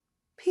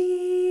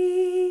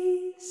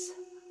Peace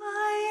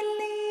I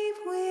leave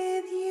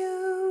with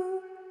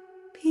you,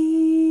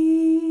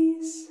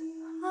 peace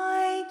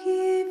I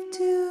give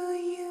to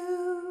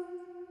you,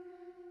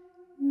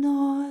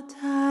 not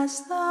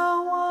as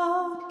the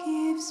world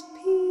gives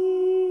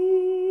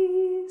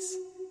peace,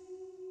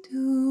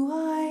 do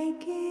I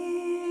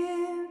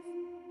give.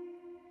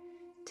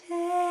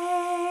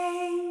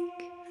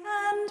 Take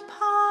and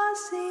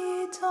pass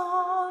it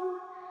on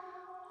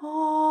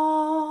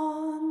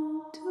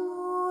to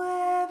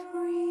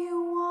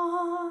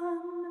everyone.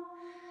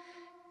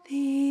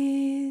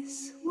 This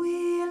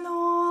will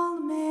all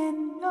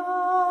men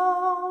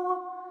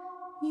know,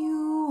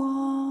 you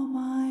are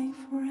my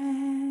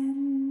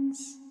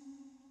friends.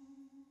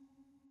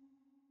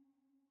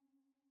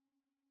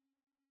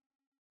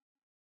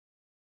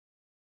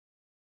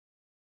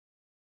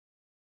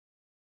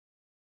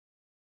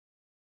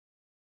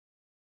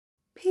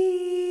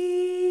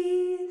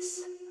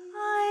 Peace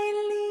I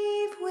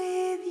leave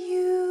with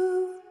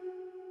you,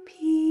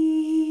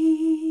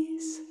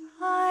 peace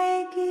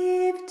I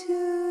give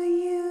to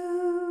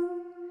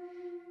you,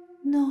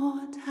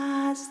 not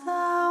as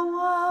the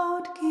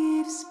world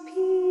gives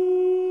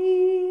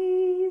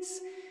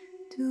peace,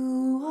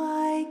 do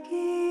I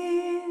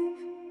give.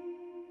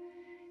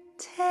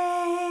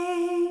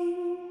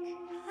 Take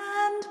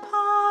and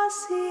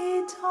pass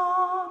it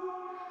on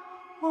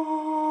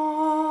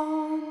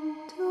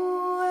to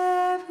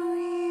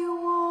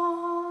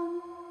everyone.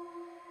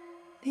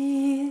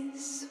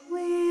 This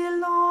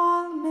will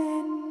all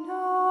men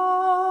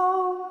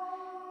know,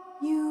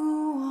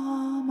 you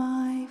are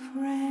my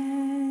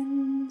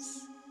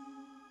friends.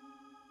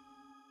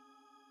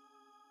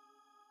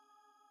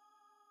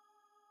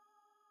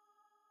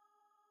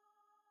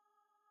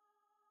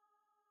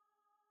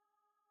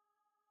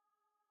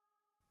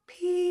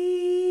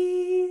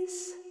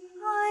 Peace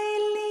I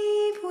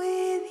leave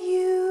with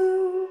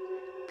you,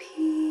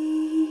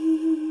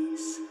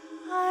 peace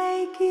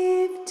I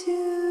give to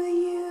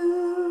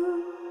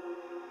you,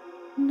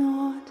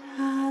 not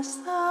as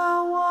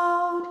the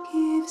world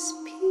gives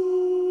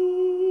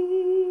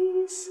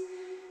peace,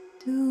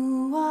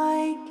 do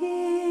I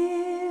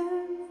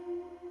give.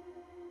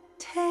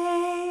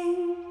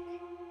 Take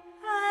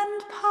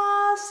and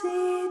pass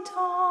it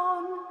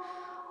on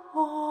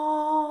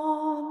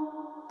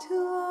to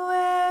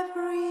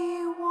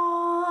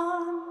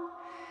everyone.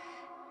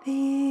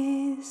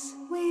 This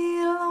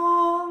will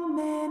all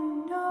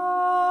men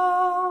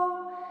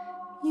know,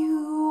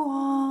 you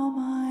are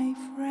my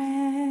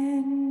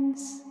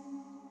friends.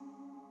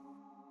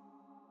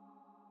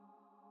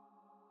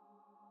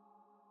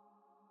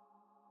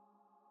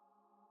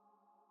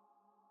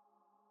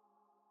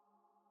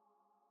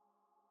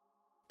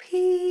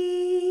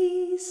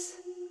 Peace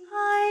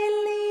I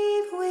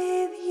leave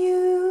with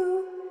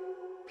you,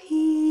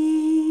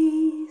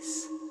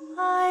 peace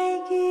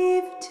I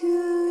give to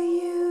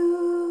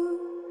you,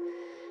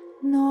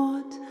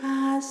 not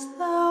as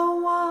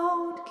the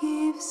world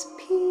gives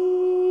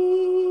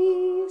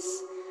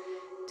peace,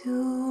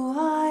 do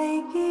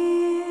I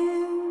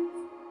give.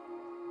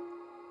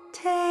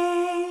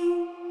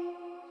 Take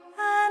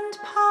and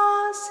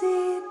pass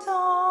it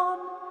on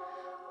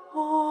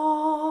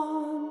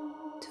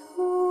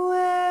to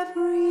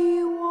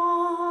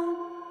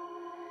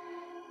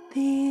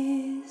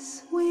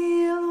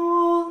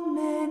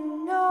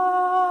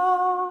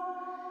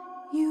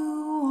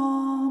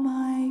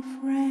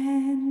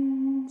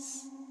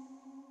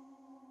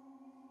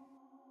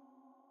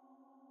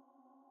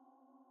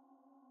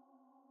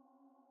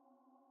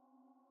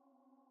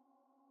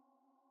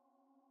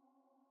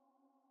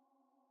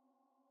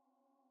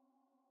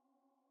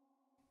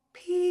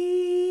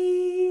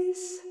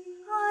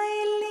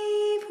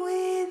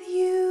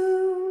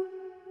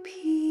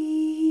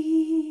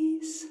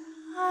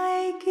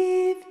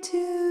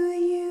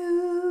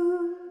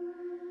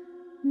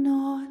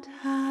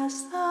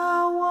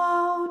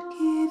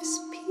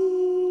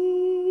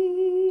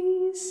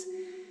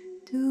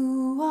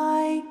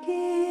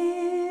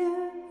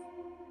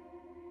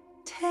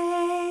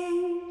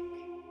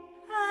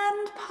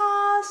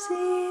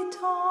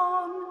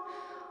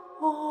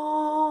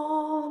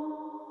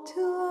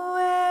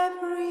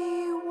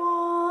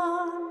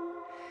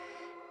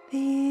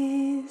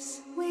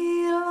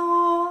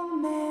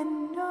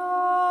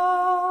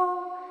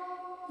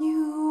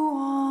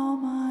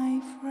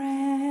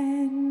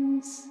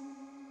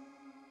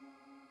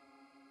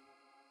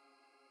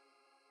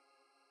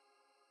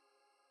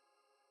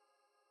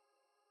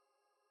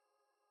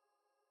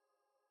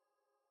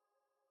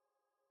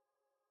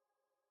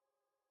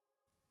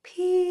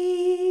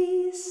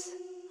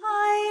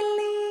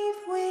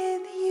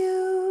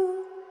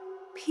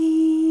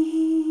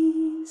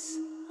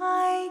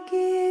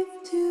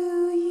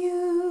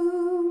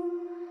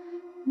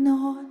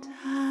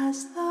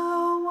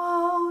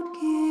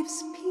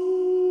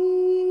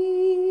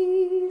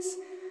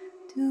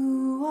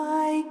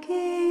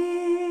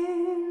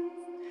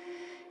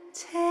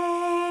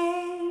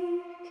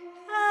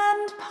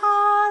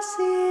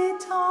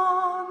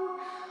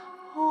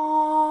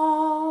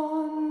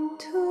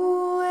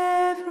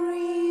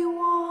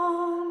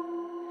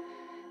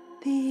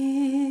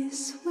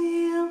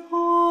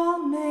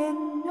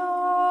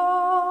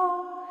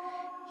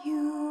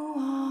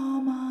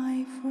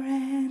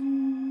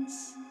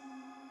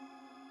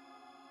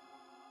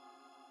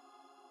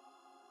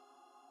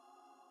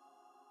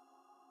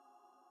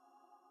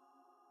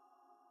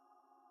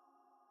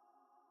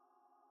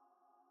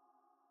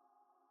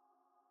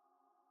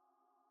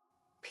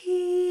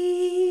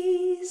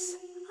Peace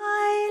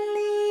I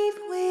leave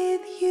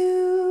with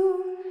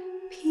you,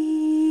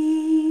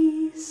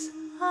 peace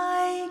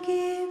I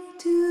give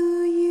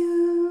to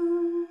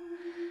you,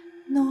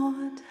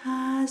 not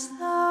as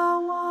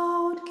the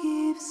world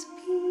gives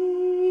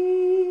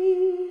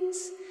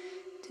peace,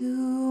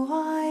 do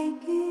I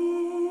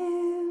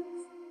give.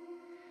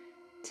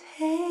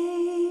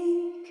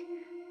 Take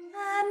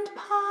and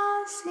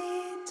pass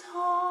it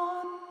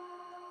on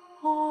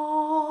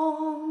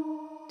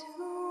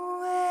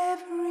to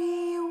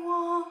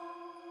everyone.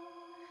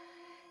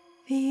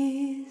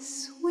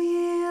 This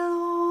will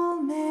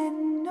all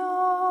men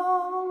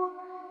know,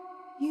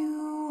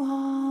 you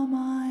are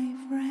my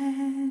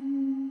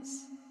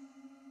friends.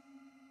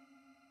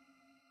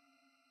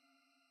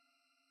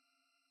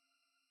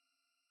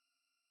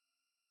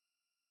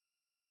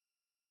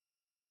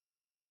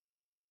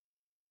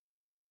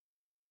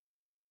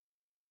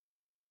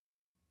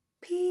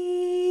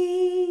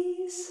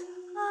 Peace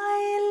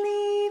I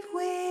leave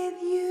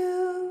with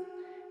you,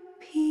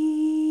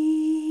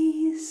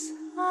 peace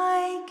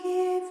I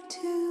give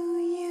to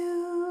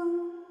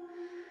you,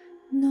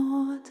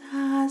 not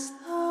as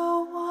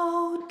the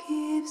world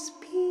gives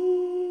peace,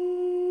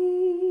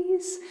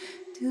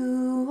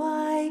 do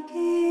I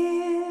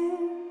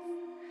give.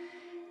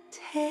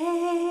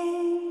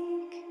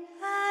 Take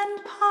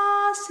and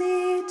pass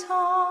it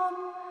on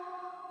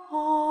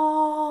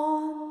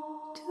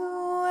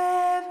to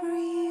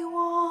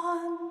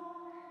everyone.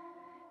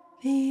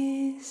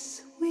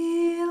 This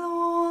will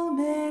all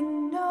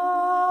men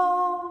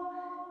know,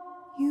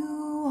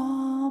 you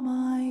are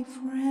my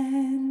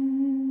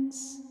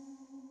friends.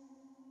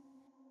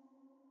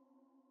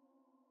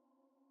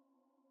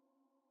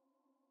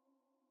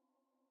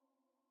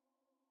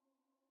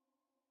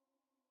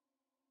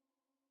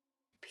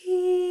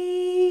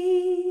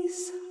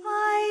 Peace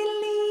I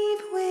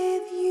leave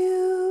with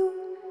you,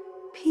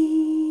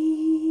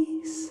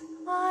 peace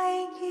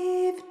I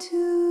give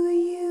to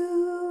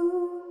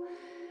you,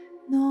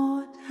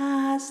 not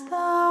as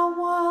the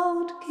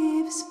world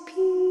gives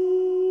peace,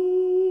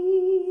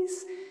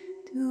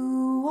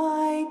 do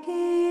I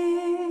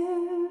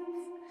give.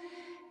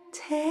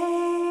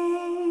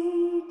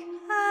 Take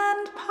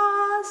and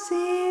pass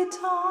it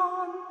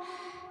on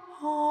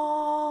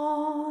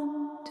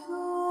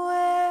to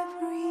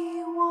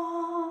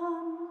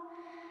everyone.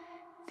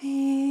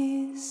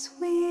 This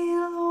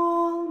will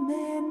all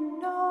men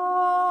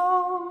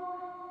know,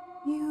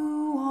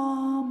 you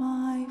are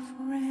my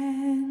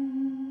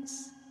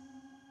friends.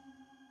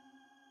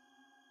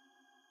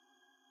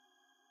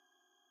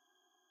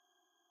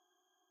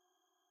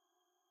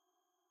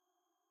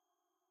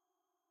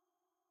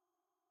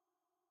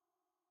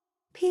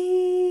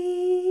 Peace